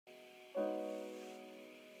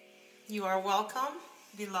You are welcome,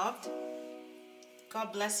 beloved.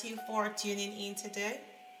 God bless you for tuning in today.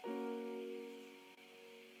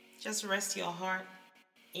 Just rest your heart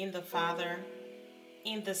in the Father,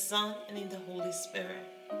 in the Son, and in the Holy Spirit.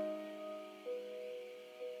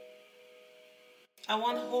 I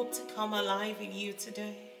want hope to come alive in you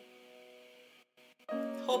today.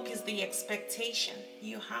 Hope is the expectation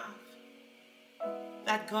you have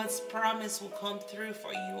that God's promise will come through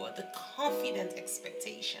for you, or the confident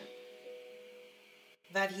expectation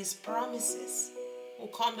that His promises will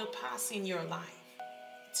come to pass in your life.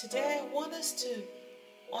 Today, I want us to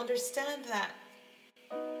understand that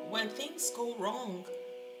when things go wrong,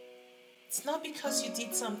 it's not because you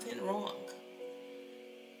did something wrong.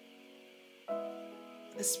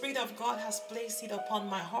 The Spirit of God has placed it upon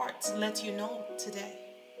my heart to let you know today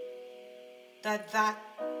that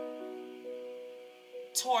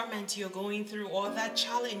torment you're going through, or that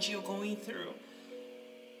challenge you're going through,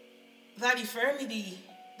 that infirmity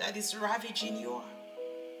that is ravaging your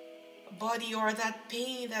body, or that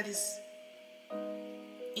pain that is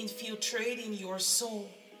infiltrating your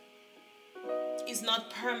soul, is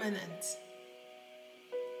not permanent.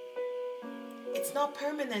 It's not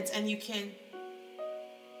permanent, and you can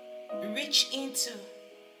reach into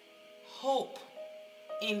hope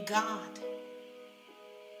in God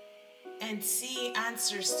and see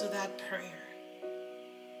answers to that prayer.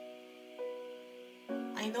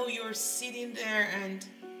 I know you're sitting there and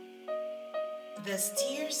there's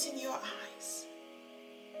tears in your eyes.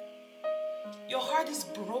 Your heart is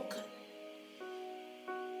broken.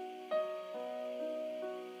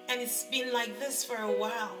 And it's been like this for a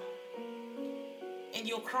while. And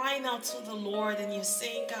you're crying out to the Lord and you're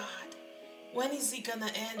saying, God, when is it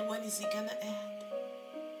gonna end? When is it gonna end?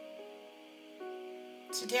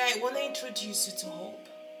 Today I want to introduce you to hope.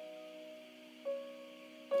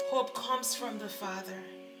 Hope comes from the Father.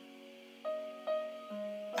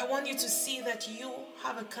 I want you to see that you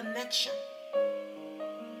have a connection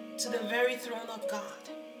to the very throne of God.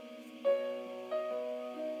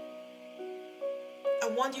 I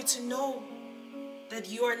want you to know that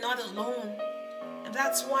you are not alone. And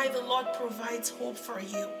that's why the Lord provides hope for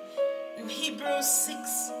you. In Hebrews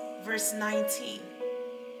 6, verse 19,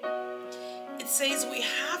 it says we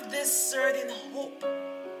have this certain hope.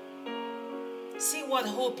 See what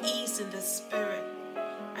hope is in the Spirit.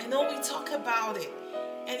 I know we talk about it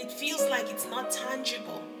and it feels like it's not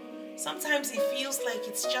tangible. Sometimes it feels like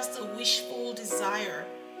it's just a wishful desire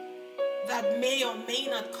that may or may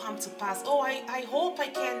not come to pass. Oh, I hope I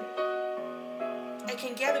can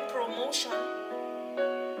get a promotion.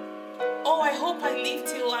 Oh, I hope I live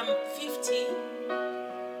till I'm 50.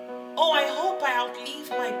 Oh, I hope I outlive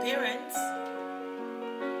my parents.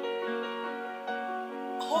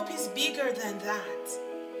 Hope is bigger than that.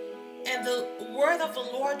 And the word of the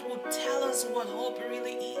Lord will tell us what hope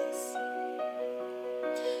really is.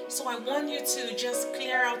 So I want you to just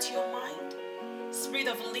clear out your mind. Spirit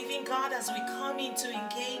of the living God, as we come in to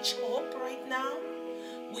engage hope right now,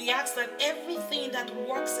 we ask that everything that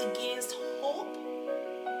works against hope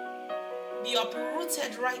be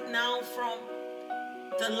uprooted right now from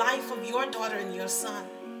the life of your daughter and your son.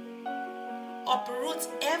 Uproot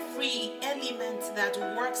every element that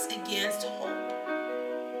works against hope.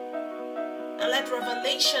 And let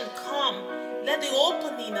revelation come. Let the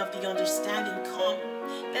opening of the understanding come.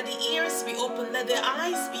 Let the ears be opened. Let the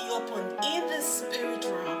eyes be opened in the spirit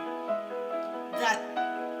realm, that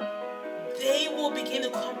they will begin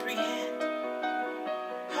to comprehend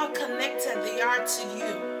how connected they are to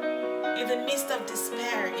you in the midst of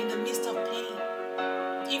despair, in the midst of pain,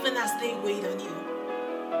 even as they wait on you.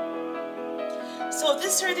 So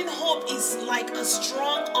this certain hope is like a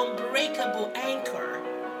strong, unbreakable anchor.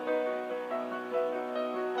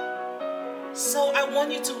 So I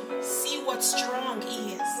want you to see what strong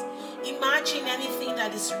is. Imagine anything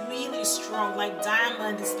that is really strong, like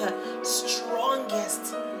diamond is the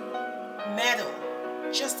strongest metal.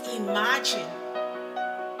 Just imagine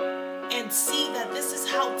and see that this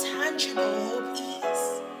is how tangible hope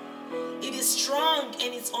is. It is strong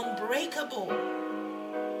and it's unbreakable.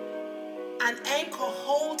 An anchor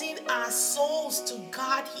holding our souls to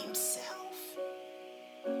God Himself.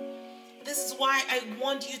 This is why I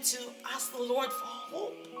want you to ask the Lord for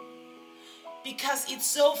hope. Because it's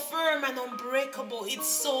so firm and unbreakable. It's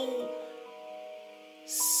so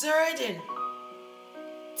certain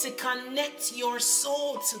to connect your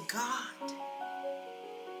soul to God.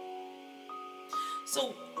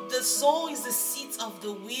 So the soul is the seat of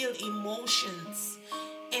the will, emotions.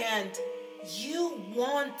 And you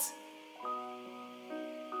want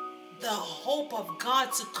the hope of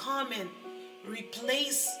God to come and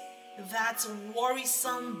replace that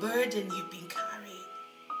worrisome burden you've been carrying.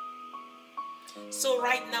 So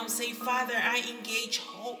right now say, Father, I engage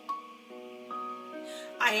hope.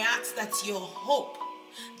 I ask that your hope,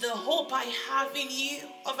 the hope I have in you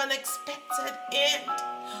of an expected end,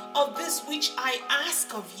 of this which I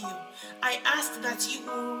ask of you, I ask that you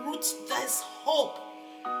will root this hope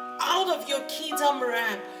out of your kingdom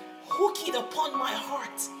realm, hook it upon my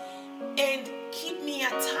heart, and keep me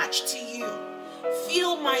attached to you.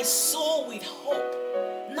 Fill my soul with hope,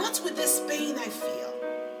 not with this pain I feel,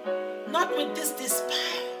 not with this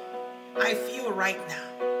despair I feel right now.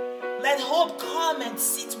 Let hope come and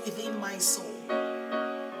sit within my soul.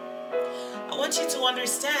 I want you to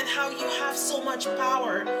understand how you have so much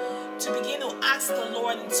power to begin to ask the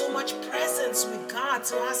Lord, and so much presence with God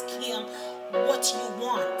to ask Him what you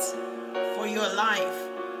want for your life.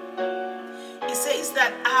 It says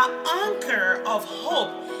that our anchor of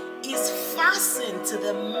hope is fastened to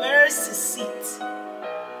the mercy seat,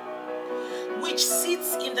 which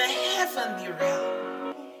sits in the heavenly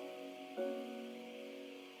realm.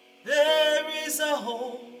 There is a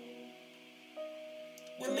hope.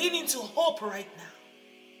 We're leaning to hope right now.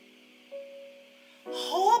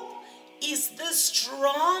 Hope is this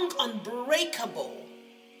strong, unbreakable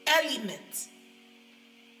element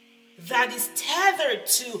that is tethered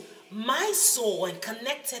to my soul and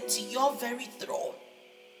connected to your very throne.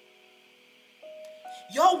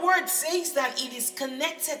 Your word says that it is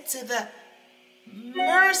connected to the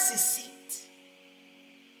mercy seat.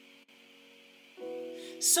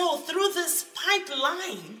 So through this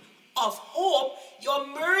pipeline of hope, your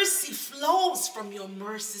mercy flows from your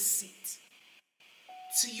mercy seat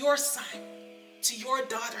to your son, to your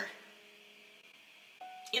daughter.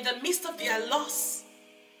 In the midst of their loss,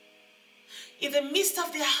 in the midst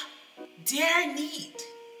of their need,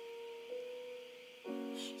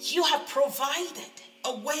 you have provided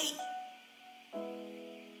a way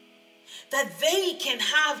that they can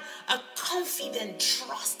have a confident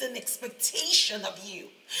trust and expectation of you,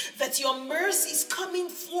 that your mercy is coming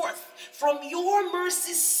forth from your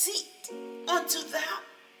mercy seat unto them.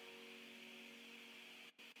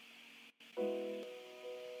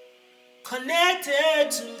 Connected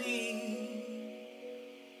to Thee,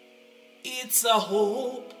 it's a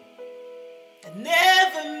hope that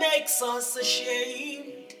never makes us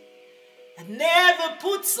ashamed, that never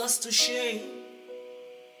puts us to shame.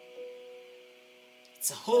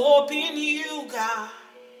 It's a hope in you, God,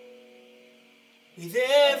 with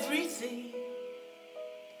everything,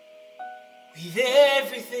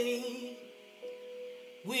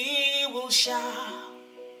 we will shout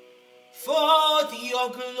for your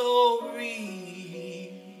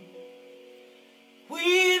glory.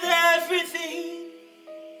 With everything,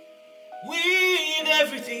 we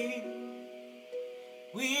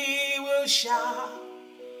will shout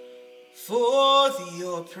for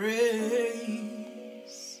your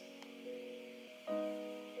praise.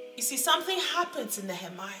 You see, something happens in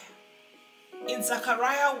Nehemiah. In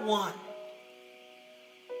Zechariah 1,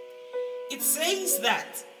 it says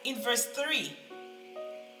that in verse 3,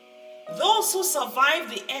 those who survive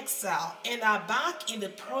the exile and are back in the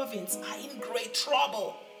province are in great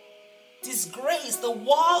trouble. Disgrace, the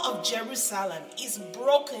wall of Jerusalem is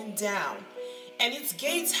broken down, and its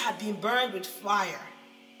gates have been burned with fire.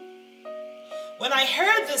 When I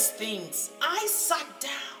heard these things, I sat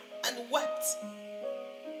down and wept.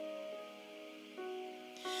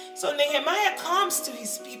 So Nehemiah comes to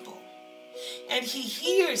his people, and he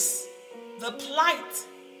hears the plight,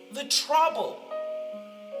 the trouble,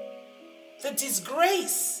 the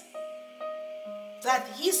disgrace that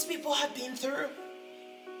his people have been through.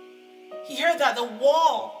 He heard that the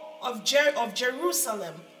wall of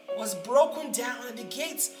Jerusalem was broken down and the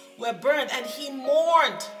gates were burned, and he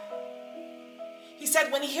mourned. He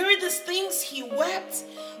said when he heard these things, he wept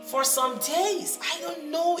for some days. I don't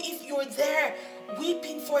know if you're there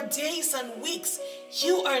weeping for days and weeks.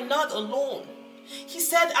 You are not alone. He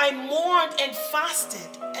said, I mourned and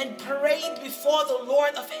fasted and prayed before the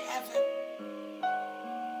Lord of heaven.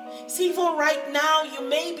 See, even right now, you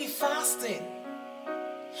may be fasting,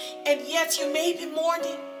 and yet you may be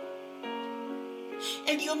mourning,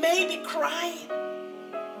 and you may be crying.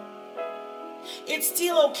 It's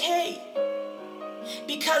still okay,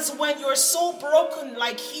 because when you're so broken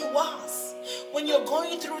like he was, when you're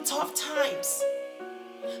going through tough times,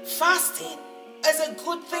 fasting is a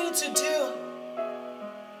good thing to do,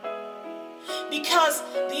 because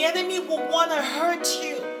the enemy will want to hurt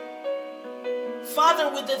you, Father,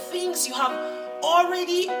 with the things you have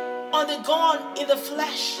already undergone in the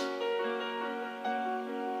flesh.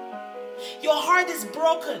 Your heart is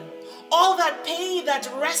broken. All that pain that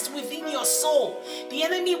rests within your soul, the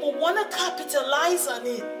enemy will want to capitalize on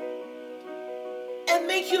it and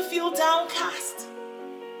make you feel downcast.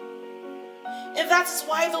 And that's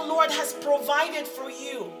why the Lord has provided for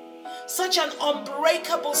you such an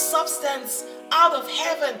unbreakable substance out of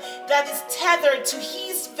heaven that is tethered to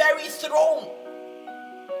his very throne,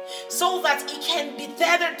 so that it can be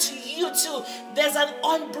tethered to you too. There's an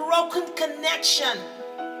unbroken connection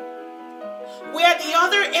where the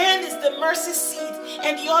other end is the mercy seat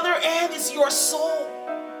and the other end is your soul.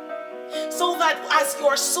 So that as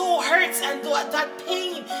your soul hurts and that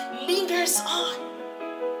pain lingers on,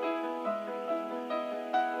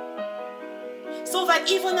 so that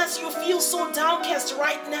even as you feel so downcast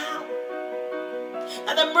right now,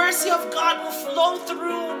 and the mercy of God will flow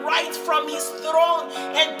through right from his throne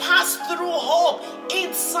and pass through hope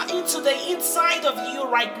into the inside of you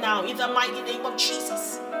right now, in the mighty name of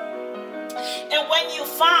Jesus. And when you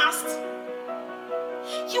fast,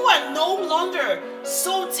 you are no longer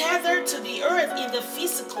so tethered to the earth in the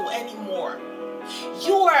physical anymore.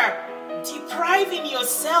 You are depriving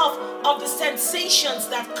yourself of the sensations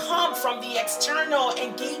that come from the external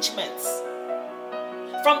engagements,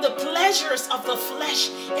 from the pleasures of the flesh,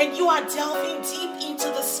 and you are delving deep into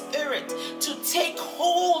the spirit to take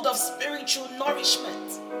hold of spiritual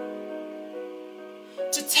nourishment,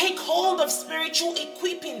 to take hold of spiritual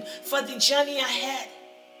equipping for the journey ahead.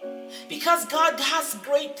 Because God has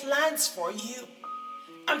great plans for you.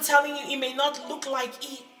 I'm telling you, it may not look like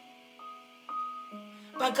it,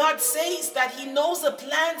 but God says that he knows the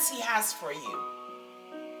plans he has for you.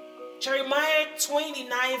 Jeremiah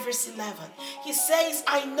 29 verse 11. He says,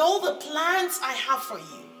 I know the plans I have for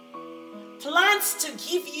you. Plans to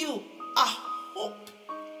give you a hope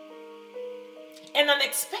and an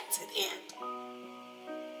expected end.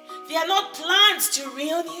 They are not plans to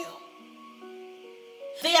ruin you.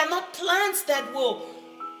 They are not plans that will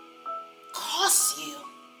cause you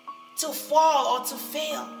to fall or to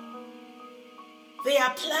fail. They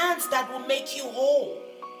are plans that will make you whole.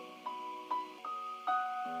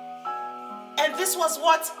 And this was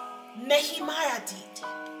what Nehemiah did.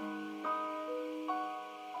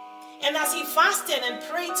 And as he fasted and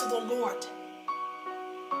prayed to the Lord,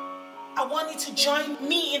 I want you to join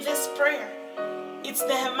me in this prayer. It's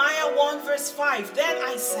Nehemiah 1 verse 5. Then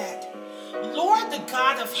I said, Lord, the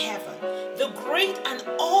God of heaven, the great and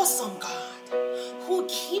awesome God, who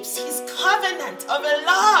keeps his covenant of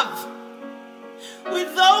love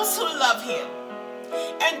with those who love him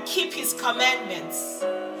and keep his commandments,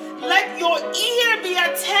 let your ear be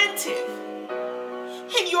attentive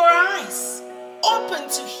and your eyes open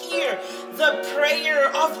to hear the prayer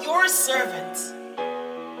of your servant,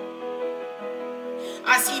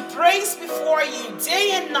 as he prays before you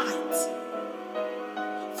day and night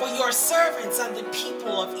for your servants and the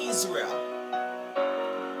people of Israel.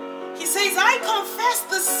 He says, I confess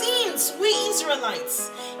the sins we Israelites,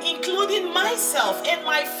 including myself and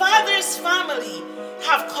my father's family,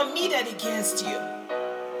 have committed against you.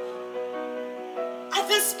 At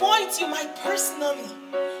this point, you might personally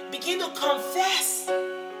begin to confess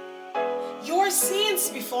your sins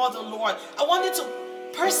before the Lord. I want you to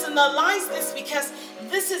personalize this, because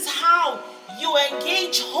this is how you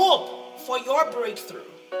engage hope for your breakthrough.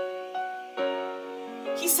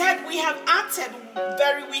 He said, we have acted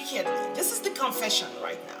very wickedly. This is the confession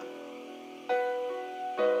right now.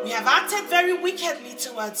 We have acted very wickedly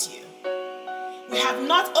towards you. We have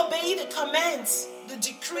not obeyed the commands, the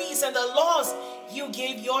decrees, and the laws you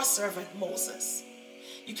gave your servant Moses.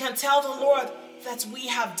 You can tell the Lord that we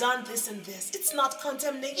have done this and this. It's not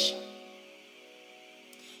condemnation.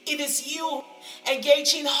 It is you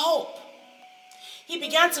engaging hope. He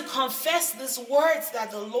began to confess these words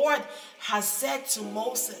that the Lord has said to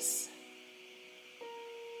Moses.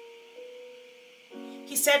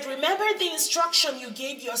 He said, remember the instruction you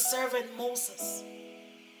gave your servant Moses.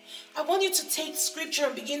 I want you to take scripture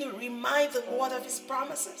and begin to remind the Lord of his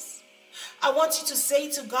promises. I want you to say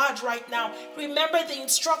to God right now, remember the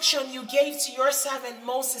instruction you gave to your servant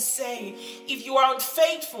Moses, saying, if you are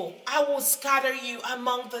unfaithful, I will scatter you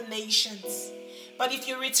among the nations. But if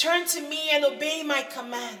you return to me and obey my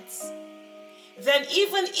commands, then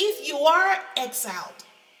even if you are exiled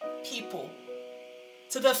people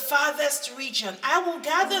to the farthest region, I will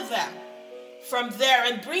gather them from there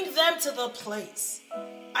and bring them to the place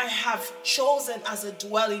I have chosen as a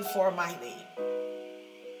dwelling for my name.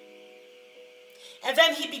 And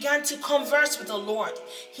then he began to converse with the Lord.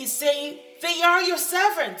 He's saying, they are your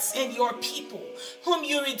servants and your people, whom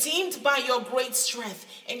you redeemed by your great strength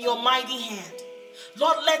and your mighty hand.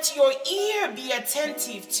 Lord, let your ear be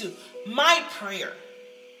attentive to my prayer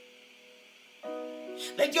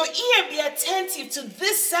Let your ear be attentive to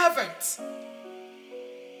this servant,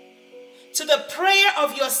 to the prayer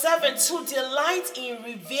of your servant who delights in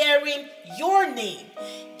revering your name.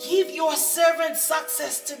 Give your servant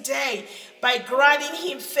success today by granting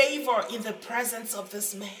him favor in the presence of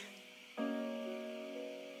this man.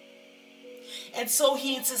 And so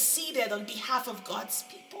he interceded on behalf of God's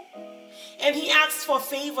people. And he asked for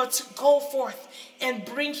favor to go forth and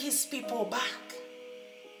bring his people back,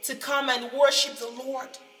 to come and worship the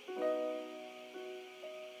Lord.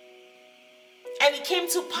 And it came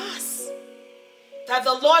to pass that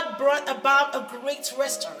the Lord brought about a great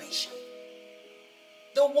restoration.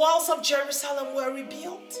 The walls of Jerusalem were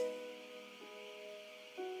rebuilt.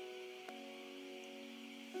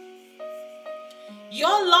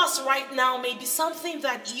 Your loss right now may be something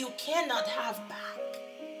that you cannot have back.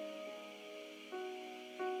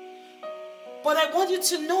 But I want you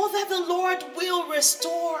to know that the Lord will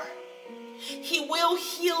restore. He will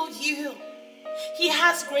heal you. He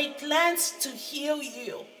has great plans to heal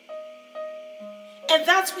you. And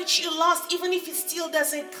that which you lost, even if it still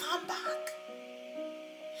doesn't come back,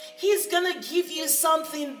 He's going to give you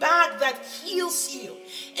something back that heals you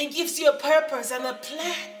and gives you a purpose and a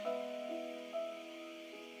plan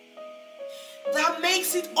that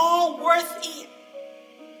makes it all worth it.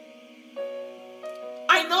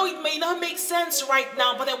 I know it may not make sense right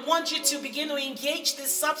now, but I want you to begin to engage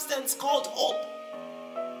this substance called hope,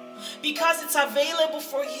 because it's available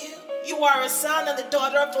for you. You are a son and a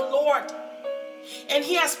daughter of the Lord, and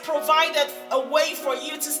He has provided a way for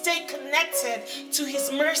you to stay connected to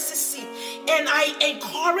His mercy seat. And I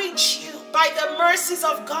encourage you, by the mercies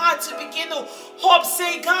of God, to begin to hope.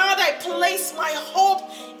 Say, God, I place my hope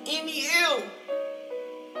in you.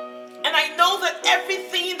 And I know that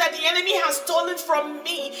everything that the enemy has stolen from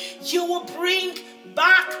me, you will bring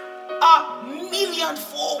back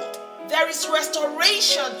 1,000,000-fold. There is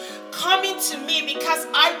restoration coming to me because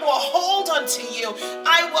I will hold on to you.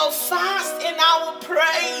 I will fast and I will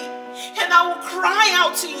pray and I will cry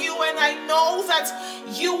out to you, and I know that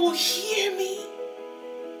you will hear me.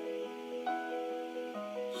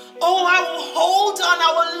 Oh, I will hold on,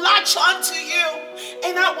 I will latch onto you,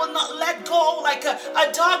 and I will not let go, like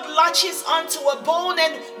a dog latches onto a bone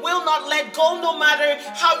and will not let go. No matter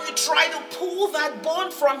how you try to pull that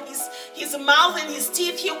bone from his mouth and his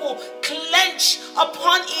teeth, he will clench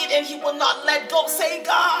upon it and he will not let go. Say,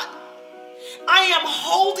 God, I am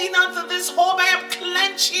holding on to this hope. I am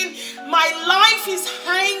clenching. My life is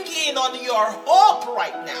hanging on your hope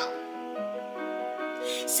right now.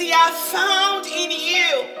 See, I found in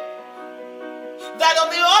you that on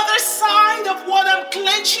the other side of what I'm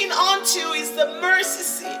clenching onto is the mercy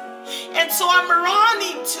seat. And so I'm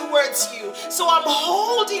running towards you. So I'm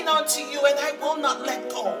holding onto you, and I will not let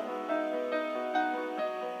go.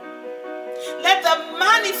 Let the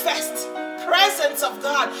manifest presence of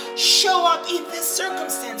God show up in this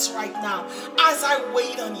circumstance right now as I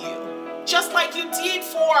wait on you. Just like you did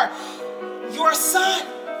for your son,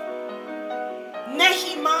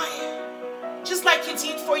 Nehemiah. Just like you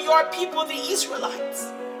did for your people, the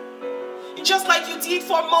Israelites. Just like you did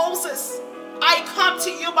for Moses. I come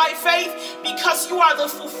to you by faith because you are the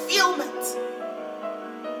fulfillment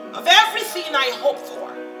of everything I hope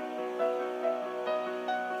for.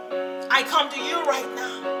 I come to you right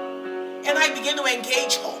now and I begin to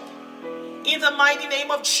engage hope in the mighty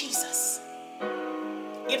name of Jesus.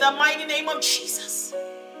 In the mighty name of Jesus.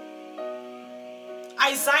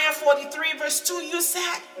 Isaiah 43 verse 2, you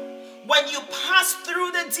said, when you pass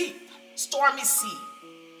through the deep, stormy sea,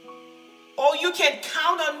 oh, you can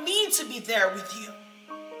count on me to be there with you.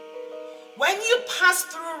 When you pass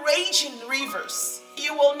through raging rivers,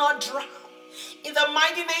 you will not drown. In the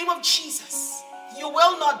mighty name of Jesus, you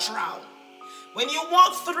will not drown. When you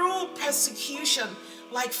walk through persecution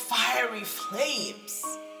like fiery flames,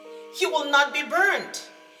 you will not be burned.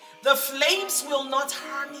 The flames will not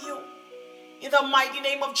harm you. In the mighty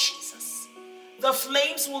name of Jesus, the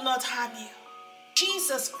flames will not harm you.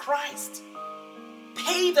 Jesus Christ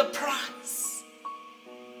paid the price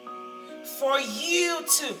for you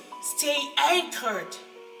to stay anchored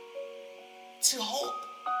to hope.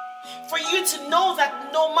 For you to know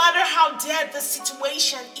that no matter how dead the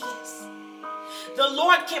situation is, the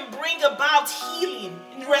Lord can bring about healing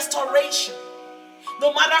and restoration.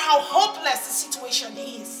 No matter how hopeless the situation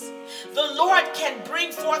is, the Lord can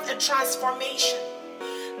bring forth a transformation.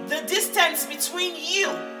 The distance between you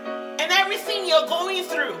and everything you're going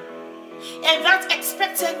through, and that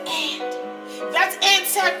expected end, that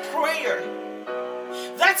answered prayer,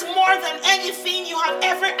 that's more than anything you have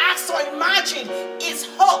ever asked or imagined, is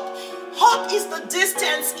hope. Hope is the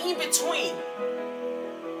distance in between.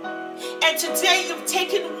 And today you've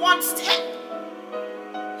taken one step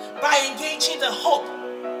by engaging the hope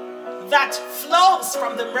that flows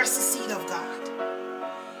from the mercy seat of God.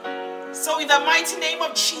 So in the mighty name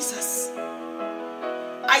of Jesus,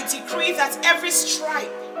 I decree that every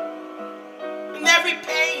stripe and every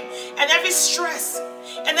pain and every stress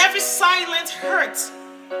and every silent hurt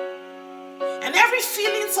and every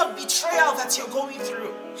feelings of betrayal that you're going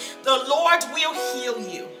through, the Lord will heal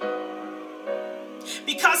you.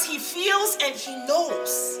 Because He feels and He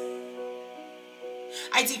knows.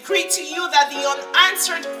 I decree to you that the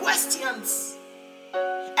unanswered questions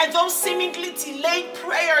and those seemingly delayed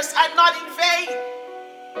prayers are not in vain.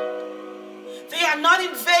 They are not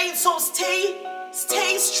in vain, so stay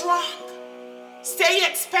strong. Stay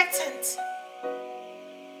expectant.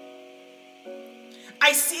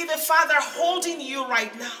 I see the Father holding you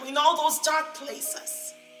right now in all those dark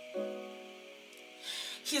places.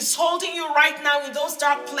 He's holding you right now in those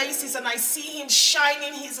dark places, and I see Him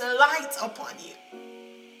shining His light upon you.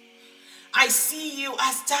 I see you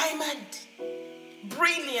as diamond,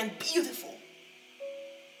 brilliant, beautiful.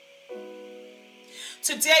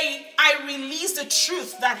 Today, I release the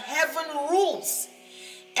truth that heaven rules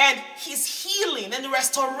and His healing and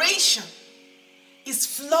restoration is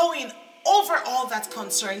flowing over all that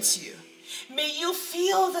concerns you. May you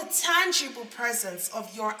feel the tangible presence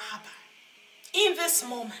of your Abba in this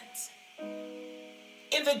moment,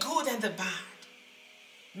 in the good and the bad.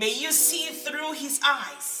 May you see through His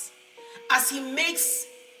eyes as He makes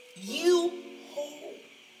you whole.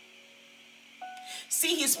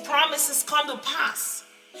 See His promises come to pass,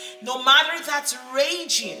 no matter that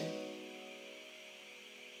raging,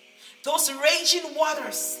 those raging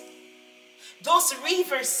waters, those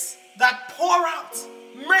rivers that pour out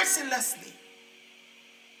mercilessly.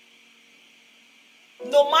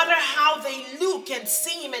 No matter how they look and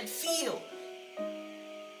seem and feel,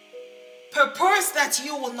 purpose that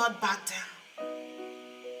you will not back down.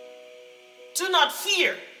 Do not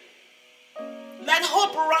fear. Let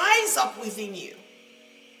hope rise up within you.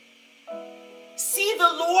 See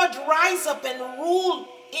the Lord rise up and rule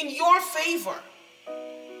in your favor.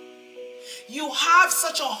 You have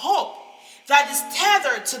such a hope that is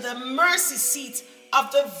tethered to the mercy seat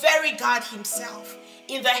of the very God Himself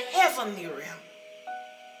in the heavenly realm.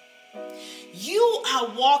 You are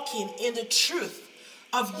walking in the truth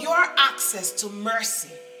of your access to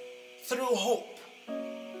mercy through hope.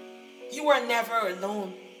 You are never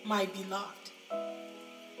alone, my beloved.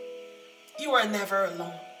 You are never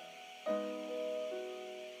alone.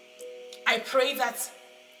 I pray that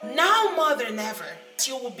now more than ever,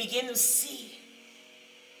 you will begin to see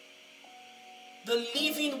the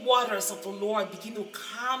living waters of the Lord begin to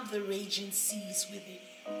calm the raging seas within you.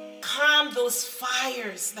 Calm those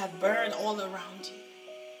fires that burn all around you.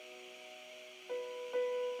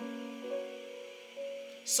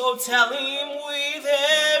 So tell Him with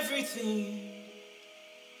everything,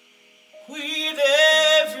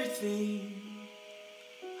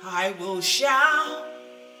 I will shout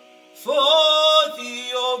for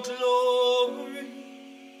your glory.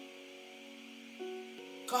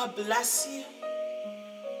 God bless you.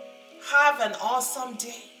 Have an awesome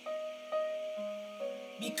day.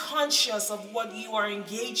 Be conscious of what you are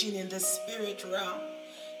engaging in the spirit realm.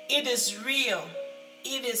 It is real.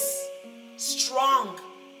 It is strong.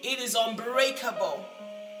 It is unbreakable.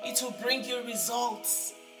 It will bring you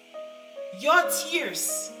results. Your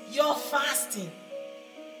tears, your fasting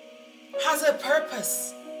has a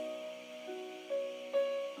purpose.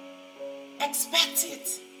 Expect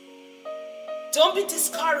it. Don't be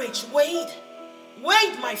discouraged. Wait,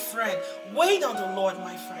 my friend. Wait on the Lord,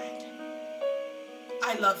 my friend.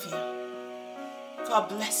 I love you. God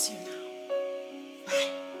bless you.